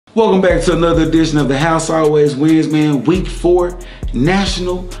Welcome back to another edition of The House Always Wins, man. Week 4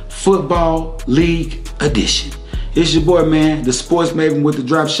 National Football League edition. It's your boy, man, the sports maven with the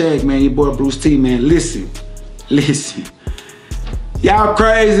drop shag, man. Your boy Bruce T, man. Listen. Y'all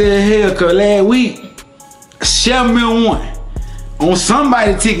crazy as hell, cause last week, 7-1. On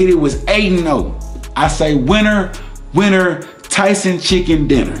somebody's ticket, it was 8-0. I say winner, Tyson chicken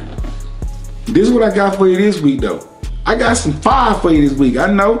dinner. This is what I got for you this week, though. I got some fire for you this week.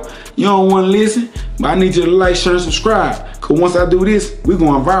 I know you don't want to listen, but I need you to like, share, and subscribe. Cause once I do this, we're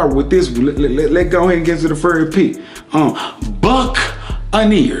going viral with this. Let's go ahead and get to the first pick.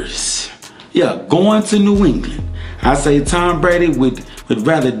 Buccaneers. Yeah, going to New England. I say Tom Brady would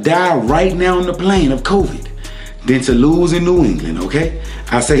rather die right now on the plane of COVID than to lose in New England, okay?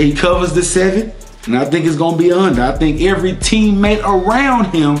 I say he covers the 7, and I think it's going to be under. I think every teammate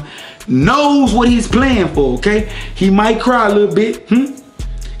around him knows what he's playing for, okay? He might cry a little bit,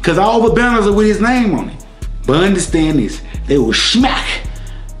 because all the banners are with his name on it. But understand this, they will smack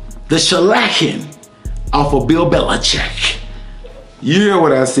the shellacking off of Bill Belichick. You hear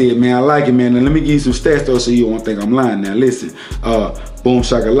what I said, man. I like it, man. Now, let me give you some stats, though, so you won't think I'm lying. Now, listen. Boom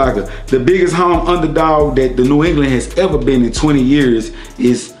shakalaka. The biggest home underdog that the New England has ever been in 20 years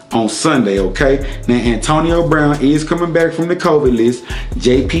is on Sunday, okay? Now, Antonio Brown is coming back from the COVID list.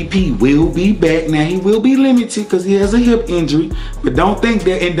 JPP will be back. Now, he will be limited because he has a hip injury. But don't think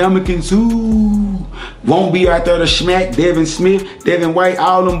that Ndamukong Suh won't be out there to smack Devin Smith, Devin White,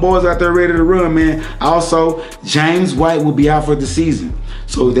 all them boys out there ready to run, man. Also, James White will be out for the season.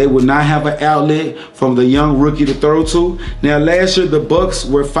 So they will not have an outlet from the young rookie to throw to. Now, last year, the Bucs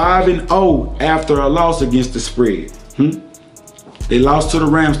were 5-0 after a loss against the spread. They lost to the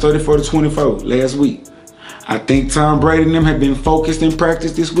Rams 34-24 last week. I think Tom Brady and them have been focused in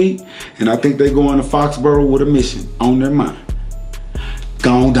practice this week, and I think they're going to Foxborough with a mission on their mind.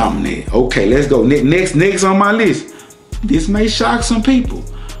 Gonna dominate. Okay, let's go. Next on my list. This may shock some people,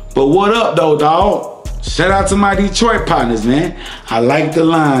 but what up, though, dog? Shout out to my Detroit partners, man. I like the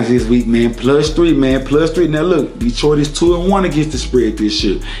lines this week, man. +3, man. +3. Now look, Detroit is 2-1 against the spread this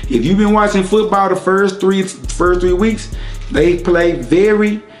year. If you've been watching football the first three weeks, they play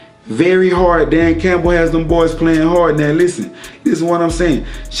very, very hard. Dan Campbell has them boys playing hard. Now listen, this is what I'm saying.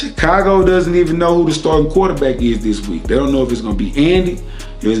 Chicago doesn't even know who the starting quarterback is this week. They don't know if it's going to be Andy,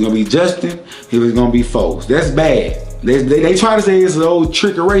 if it's going to be Justin, if it's going to be Foles. That's bad. They try to say it's an old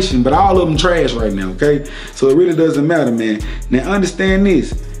trickeration, but all of them trash right now, okay? So it really doesn't matter, man. Now understand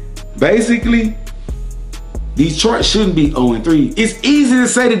this. Basically, Detroit shouldn't be 0-3. It's easy to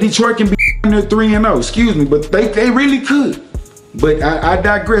say that Detroit can be 3-0, excuse me, but they really could. But I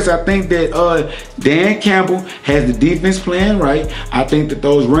digress. I think that Dan Campbell has the defense playing right. I think that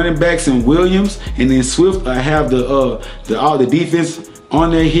those running backs and Williams and then Swift have all the defense on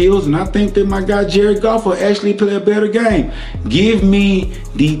their heels, and I think that my guy Jared Goff will actually play a better game. Give me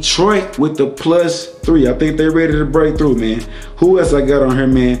Detroit with the +3. I think they're ready to break through, man. Who else I got on here,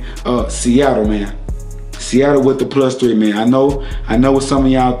 man? Seattle, man. Seattle with the +3, man. I know what some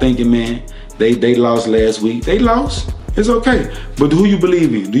of y'all thinking, man. They lost last week. They lost. It's okay. But who you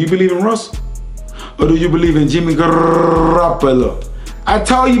believe in? Do you believe in Russell? Or do you believe in Jimmy Garoppolo? I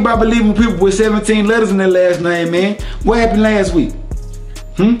told you about believing people with 17 letters in their last name, man. What happened last week?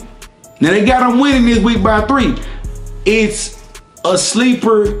 Now they got them winning this week by 3. It's a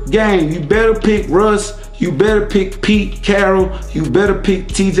sleeper game. You better pick Russ. You better pick Pete Carroll. You better pick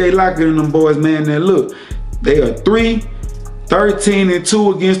TJ Lockett and them boys, man. Now look, they are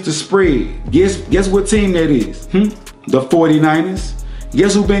 3-13-2 against the spread. Guess what team that is? The 49ers.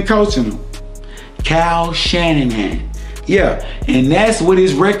 Guess who been coaching them? Kyle Shanahan. Yeah, and that's what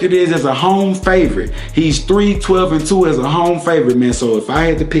his record is as a home favorite. He's 3-12-2 as a home favorite, man. So if I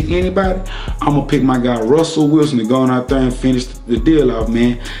had to pick anybody, I'm gonna pick my guy Russell Wilson to go on out there and finish the deal off,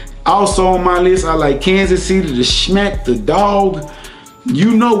 man. Also on my list, I like Kansas City to smack the dog.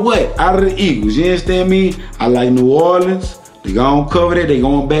 You know what? Out of the Eagles, you understand me? I like New Orleans. They gonna cover that. They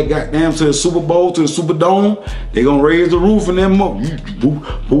going back goddamn to the Super Bowl, to the Superdome. They gonna raise the roof and them up.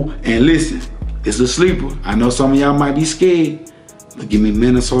 And listen, it's a sleeper. I know some of y'all might be scared, but give me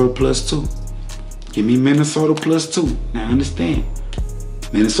Minnesota +2. Give me Minnesota +2. Now understand,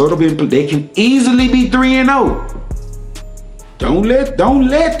 Minnesota they can easily be 3-0. Don't let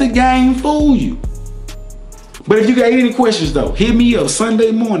the game fool you. But if you got any questions though, hit me up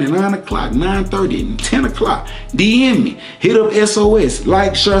Sunday morning, 9 o'clock, 9:30, and 10 o'clock. DM me, hit up SOS,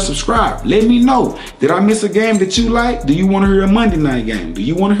 like, share, subscribe. Let me know, did I miss a game that you like? Do you want to hear a Monday night game? Do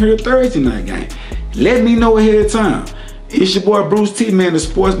you want to hear a Thursday night game? Let me know ahead of time. It's your boy Bruce T, man, the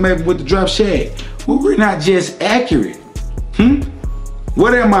sports maven with the drop shag. Well, we're not just accurate.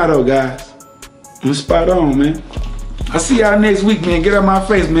 What am I though, guys? I'm spot on, man. I'll see y'all next week, man. Get out my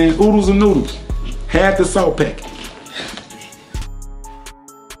face, man. Oodles and noodles. Half the salt packet.